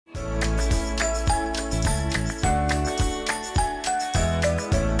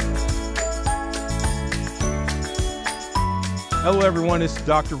Hello everyone, it's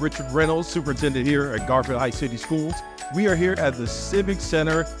Dr. Richard Reynolds, superintendent here at Garfield High City Schools. We are here at the Civic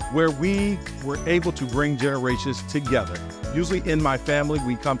Center where we were able to bring generations together. Usually in my family,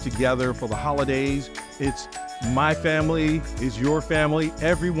 we come together for the holidays. It's my family, it's your family.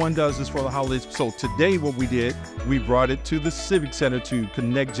 Everyone does this for the holidays. So today what we did, we brought it to the Civic Center to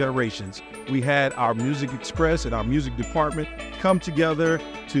connect generations. We had our Music Express and our music department come together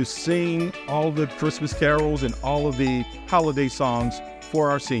to sing all the Christmas carols and all of the holiday songs for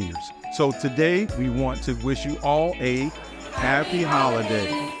our seniors. So today we want to wish you all a happy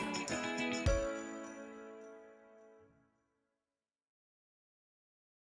holiday.